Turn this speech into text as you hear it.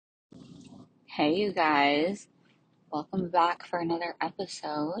Hey, you guys. Welcome back for another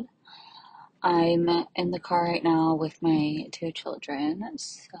episode. I'm in the car right now with my two children,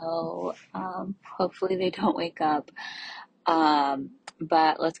 so hopefully they don't wake up.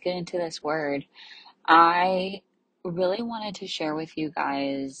 But let's get into this word. I really wanted to share with you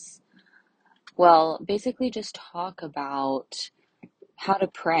guys, well, basically just talk about how to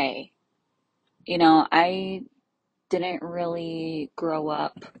pray. I didn't really grow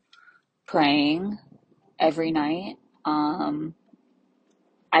up praying every night. Um,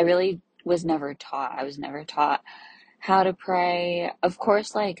 I really was never taught. I was never taught how to pray. Of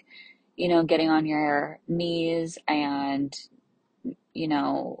course, getting on your knees and,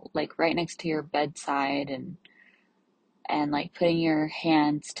 like right next to your bedside and like putting your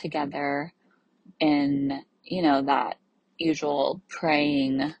hands together in, that usual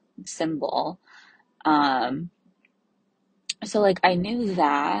praying symbol. Um, so like I knew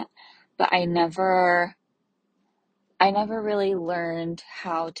that, but I never really learned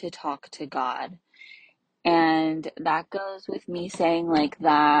how to talk to God. And that goes with me saying like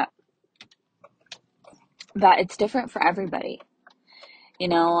that it's different for everybody,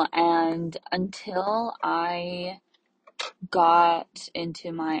 and until I got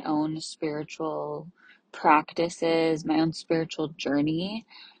into my own spiritual practices, my own spiritual journey,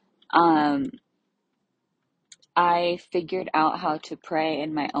 um, I figured out how to pray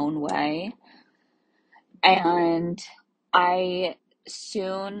in my own way. And I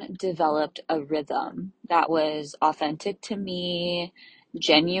soon developed a rhythm that was authentic to me,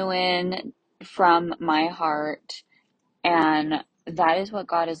 genuine from my heart, and that is what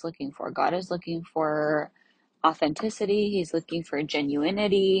God is looking for. God is looking for authenticity, He's looking for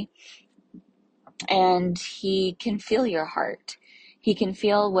genuinity, and He can feel your heart. He can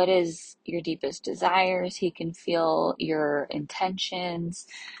feel what is your deepest desires, He can feel your intentions.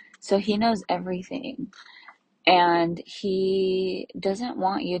 So He knows everything. And He doesn't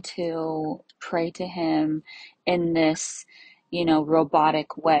want you to pray to Him in this,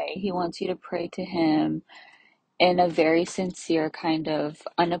 robotic way. He wants you to pray to Him in a very sincere, kind of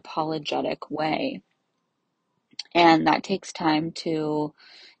unapologetic way. And that takes time to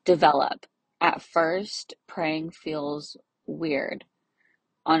develop. At first, praying feels weird.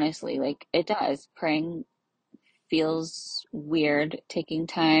 Honestly, like it does. Praying feels weird. Taking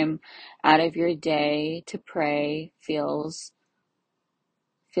time out of your day to pray feels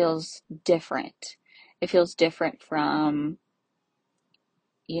different. It feels different from,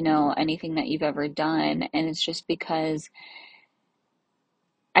 anything that you've ever done. And it's just because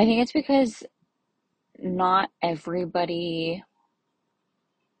I think it's because not everybody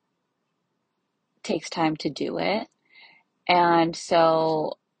takes time to do it. And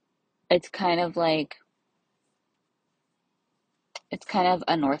so it's kind of like, it's kind of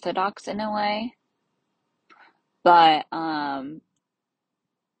unorthodox in a way. But I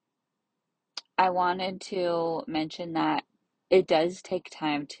wanted to mention that it does take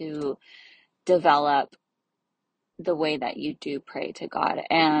time to develop the way that you do pray to God.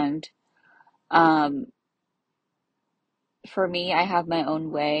 And um, for me, I have my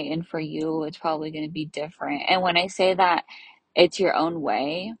own way, and for you, it's probably going to be different. And when I say that it's your own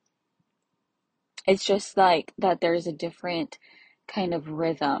way, it's just like that there's a different kind of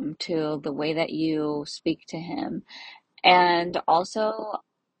rhythm to the way that you speak to Him. And also,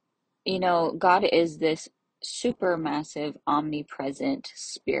 God is this super massive, omnipresent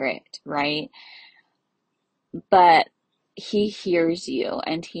spirit, right? But He hears you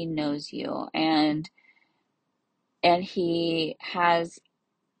and He knows you, and He has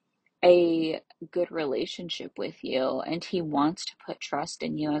a good relationship with you, and He wants to put trust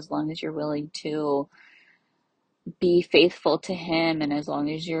in you as long as you're willing to be faithful to Him, and as long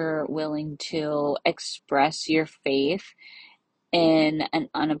as you're willing to express your faith in an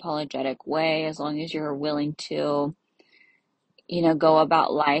unapologetic way, as long as you're willing to, go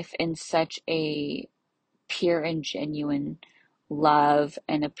about life in such a pure and genuine love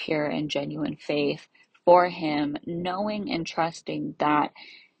and a pure and genuine faith for Him, knowing and trusting that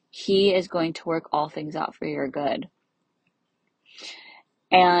He is going to work all things out for your good.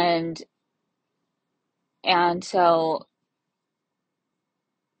 And so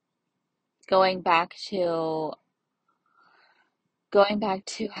going back to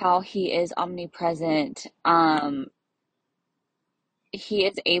how He is omnipresent, He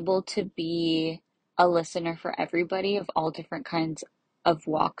is able to be a listener for everybody of all different kinds of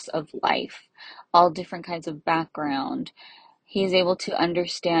walks of life, all different kinds of background. He is able to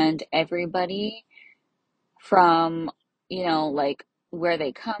understand everybody from, like where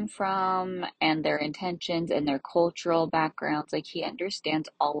they come from and their intentions and their cultural backgrounds. Like He understands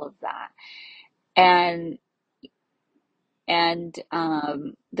all of that. And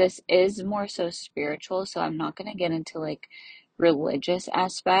this is more so spiritual, so I'm not going to get into like religious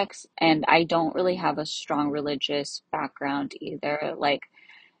aspects, and I don't really have a strong religious background either. Like,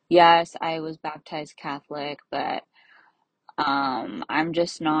 yes, I was baptized Catholic, but I'm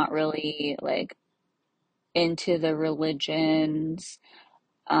just not really like into the religions.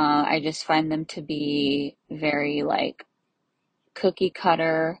 I just find them to be very like cookie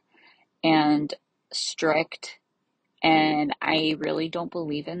cutter and strict. And I really don't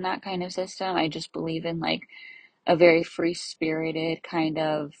believe in that kind of system. I just believe in like a very free spirited kind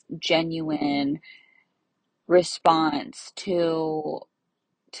of genuine response to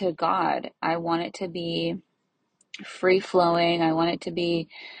God. I want it to be free flowing. I want it to be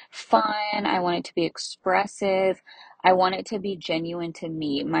fun. I want it to be expressive. I want it to be genuine to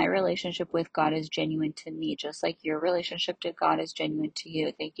me. My relationship with God is genuine to me, just like your relationship to God is genuine to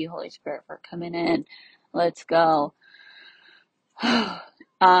you. Thank you, Holy Spirit, for coming in. Let's go.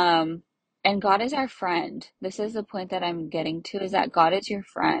 Um, and God is our friend. This is the point that I'm getting to, is that God is your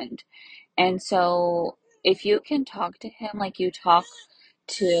friend. And so if you can talk to him like you talk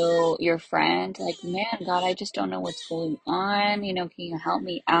to your friend, like, man, God, I just don't know what's going on. Can you help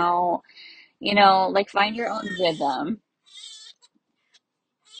me out? Like find your own rhythm.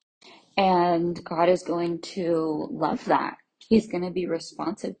 And God is going to love that. He's going to be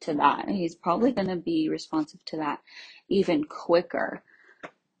responsive to that. And he's probably going to be responsive to that even quicker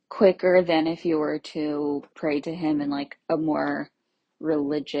than if you were to pray to him in like a more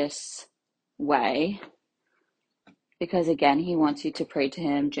religious way. Because again, he wants you to pray to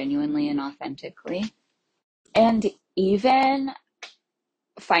him genuinely and authentically. And even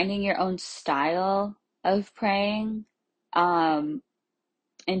finding your own style of praying, um,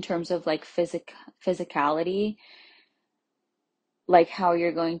 in terms of like physicality, like how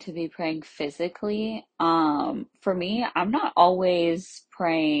you're going to be praying physically. For me, I'm not always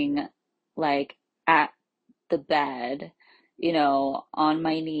praying like at the bed, on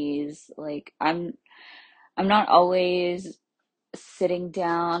my knees. Like I'm not always sitting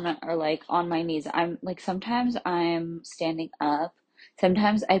down or like on my knees. I'm like sometimes I'm standing up.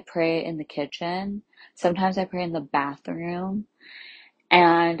 Sometimes I pray in the kitchen. Sometimes I pray in the bathroom.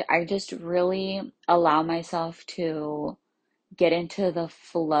 And I just really allow myself to get into the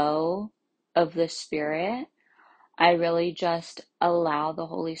flow of the Spirit. I really just allow the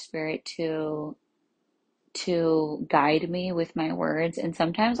Holy Spirit to guide me with my words. And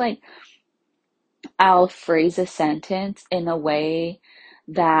sometimes like I'll phrase a sentence in a way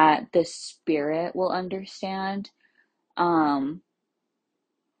that the Spirit will understand. Um,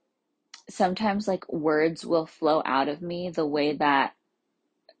 Sometimes like words will flow out of me the way that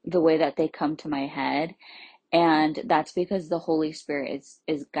they come to my head, and that's because the Holy Spirit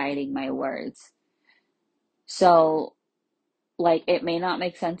is guiding my words. So like it may not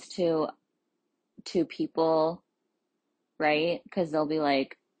make sense to people, right? Because they'll be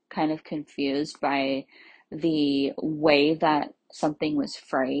like kind of confused by the way that something was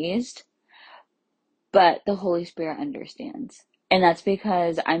phrased, but the Holy Spirit understands. And that's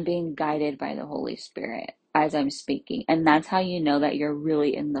because I'm being guided by the Holy Spirit as I'm speaking. And that's how you know that you're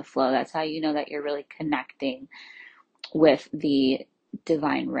really in the flow. That's how you know that you're really connecting with the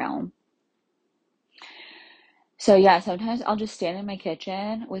divine realm. So, yeah, sometimes I'll just stand in my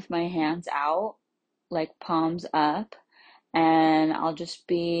kitchen with my hands out, like palms up, and I'll just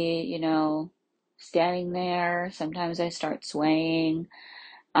be, standing there. Sometimes I start swaying.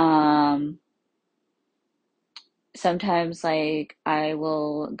 Um, Sometimes, like, I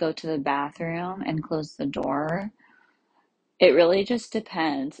will go to the bathroom and close the door. It really just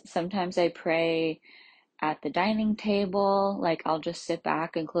depends. Sometimes I pray at the dining table, like, I'll just sit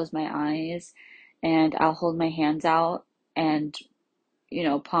back and close my eyes and I'll hold my hands out and,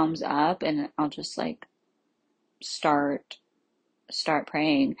 palms up, and I'll just like start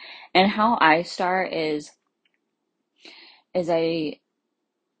praying. And how I start is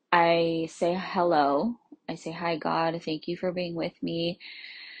I say hello. I say, "Hi, God. Thank you for being with me.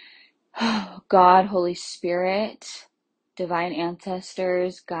 God, Holy Spirit, divine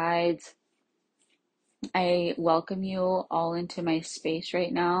ancestors, guides, I welcome you all into my space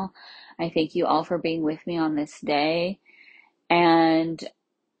right now. I thank you all for being with me on this day. And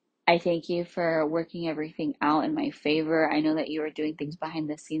I thank you for working everything out in my favor. I know that you are doing things behind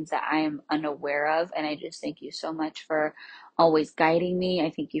the scenes that I am unaware of. And I just thank you so much for always guiding me.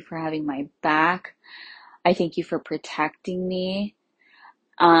 I thank you for having my back. I thank you for protecting me.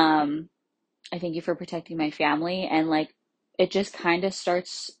 Um, I thank you for protecting my family. And like, it just kind of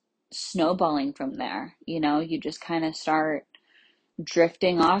starts snowballing from there. You just kind of start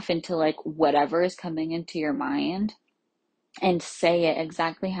drifting off into like whatever is coming into your mind, and say it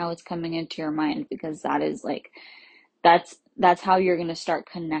exactly how it's coming into your mind, because that is like that's how you're going to start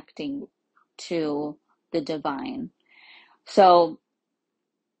connecting to the divine. So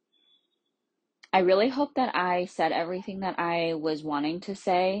I really hope that I said everything that I was wanting to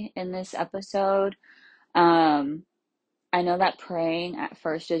say in this episode. um I know that praying at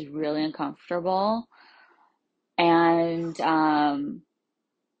first is really uncomfortable, and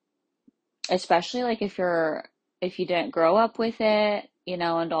especially like if you didn't grow up with it,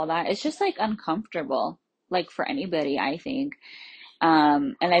 and all that, it's just like uncomfortable, like for anybody, I think.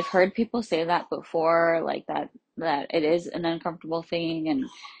 And I've heard people say that before, like that it is an uncomfortable thing,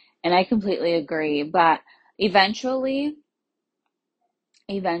 and I completely agree. But eventually,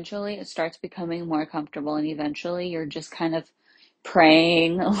 eventually it starts becoming more comfortable, and eventually you're just kind of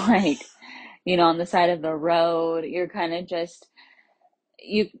praying like, on the side of the road. You're kind of just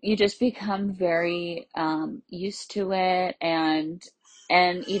you just become very used to it, and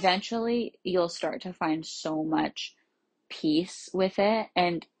eventually you'll start to find so much peace with it,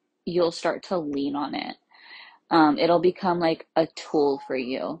 and you'll start to lean on it. It'll become like a tool for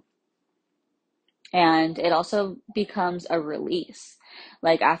you, and it also becomes a release.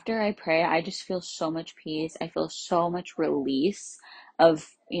 Like after I pray, I just feel so much peace. I feel so much release of,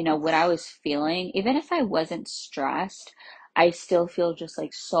 what I was feeling. Even if I wasn't stressed, I still feel just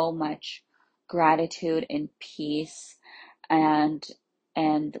like so much gratitude and peace, and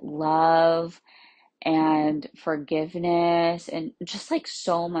love and forgiveness, and just like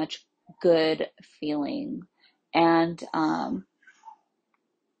so much good feeling. And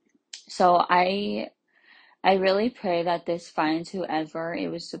so I really pray that this finds whoever it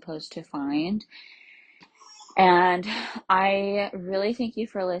was supposed to find. And I really thank you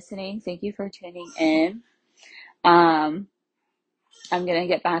for listening. Thank you for tuning in. Um, I'm going to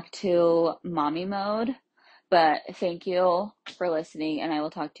get back to mommy mode, but thank you for listening, and I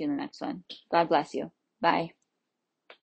will talk to you in the next one. God bless you. Bye.